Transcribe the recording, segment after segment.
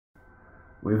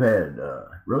We've had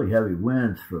really heavy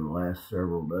winds for the last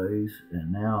several days,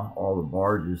 and now all the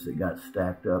barges that got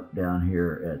stacked up down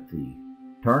here at the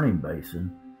turning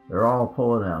basin, they're all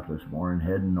pulling out this morning,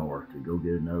 heading north to go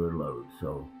get another load.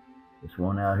 So this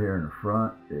one out here in the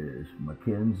front is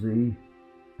Mackenzie,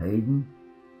 Hayden,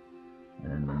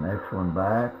 and the next one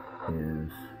back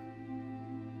is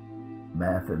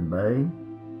Baffin Bay,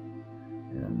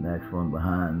 and the next one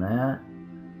behind that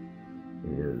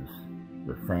is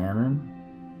the Fannin.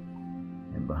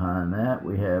 And behind that,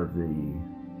 we have the,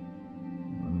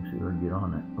 let me see if I can get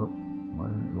on it. Oh, why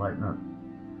isn't it lighting up?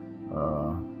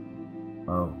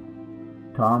 Oh,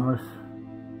 Thomas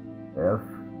F.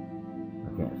 I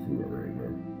can't see that very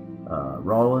good.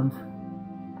 Rollins.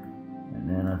 And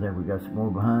then I think we got some more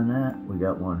behind that. We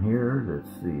got one here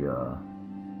that's the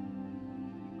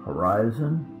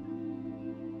Horizon.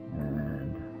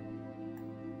 And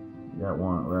we got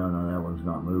one, well, no, that one's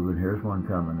not moving. Here's one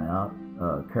coming out.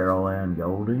 Carol Ann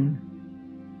Golding,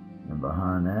 and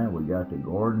behind that we got the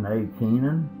Gordon A.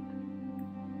 Keenan,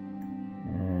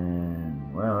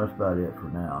 and well, that's about it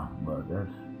for now, but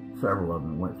that's several of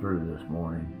them went through this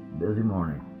morning. Busy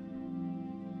morning.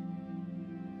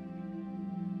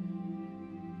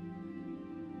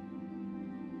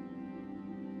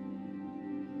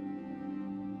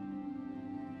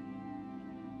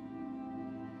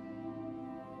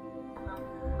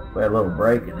 We had a little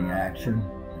break in the action,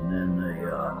 and then they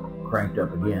cranked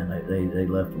up again. They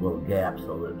left a little gap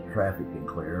so that the traffic can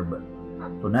clear. But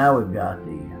so now we've got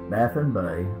the Baffin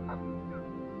Bay,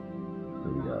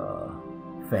 the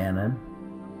Fannin,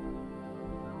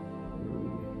 the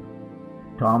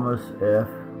Thomas F.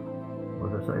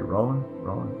 What did I say? Roland?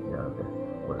 Yeah, okay.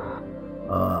 Whatever.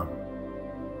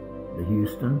 The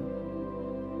Houston,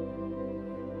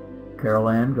 Carol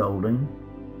Ann Golding.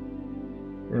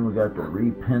 Then we got the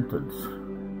Repentance.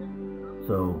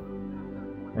 So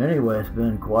anyway, it's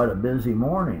been quite a busy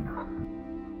morning.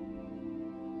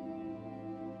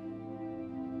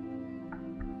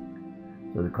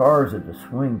 So the cars at the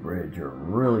Swingbridge are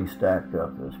really stacked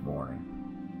up this morning.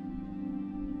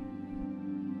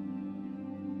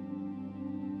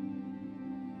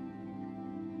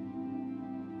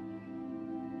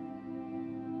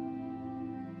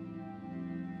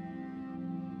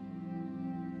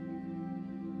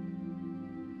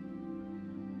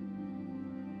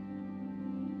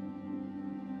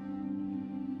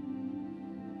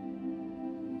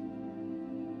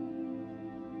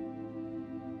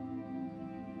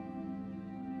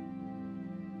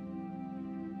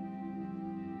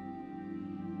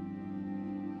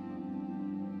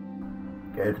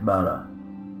 Okay, it's about a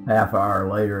half hour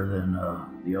later than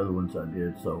the other ones I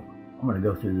did, so I'm going to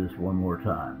go through this one more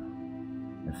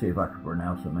time and see if I can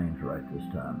pronounce the names right this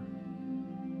time.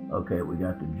 Okay, we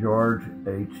got the George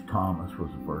H. Thomas was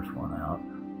the first one out,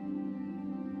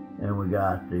 and we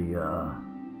got the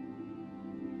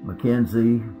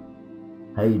Mackenzie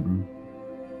Hayden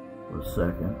was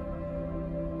second,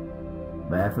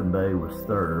 Baffin Bay was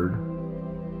third,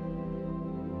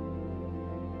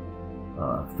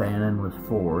 Fannin was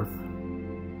fourth,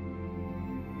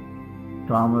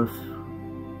 Thomas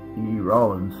E.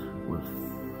 Rollins was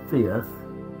fifth,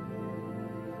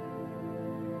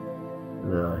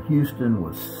 the Houston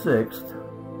was sixth.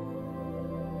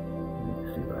 Let me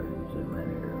see if I can zoom in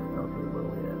here. Okay, where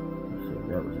we at? Let's see,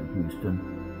 that was in Houston.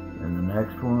 And the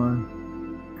next one,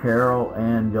 Carol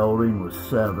Ann Golding was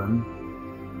 7,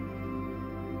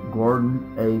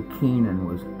 Gordon A. Keenan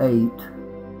was 8.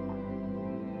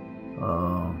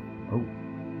 Oh,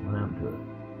 what happened to it?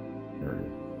 There it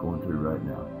is, going through right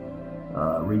now.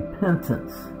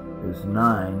 Repentance is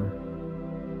 9.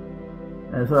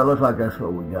 And so it looks like that's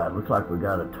what we got. Looks like we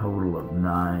got a total of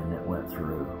 9 that went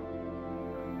through.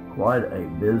 Quite a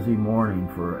busy morning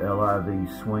for LIV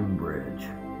Swingbridge.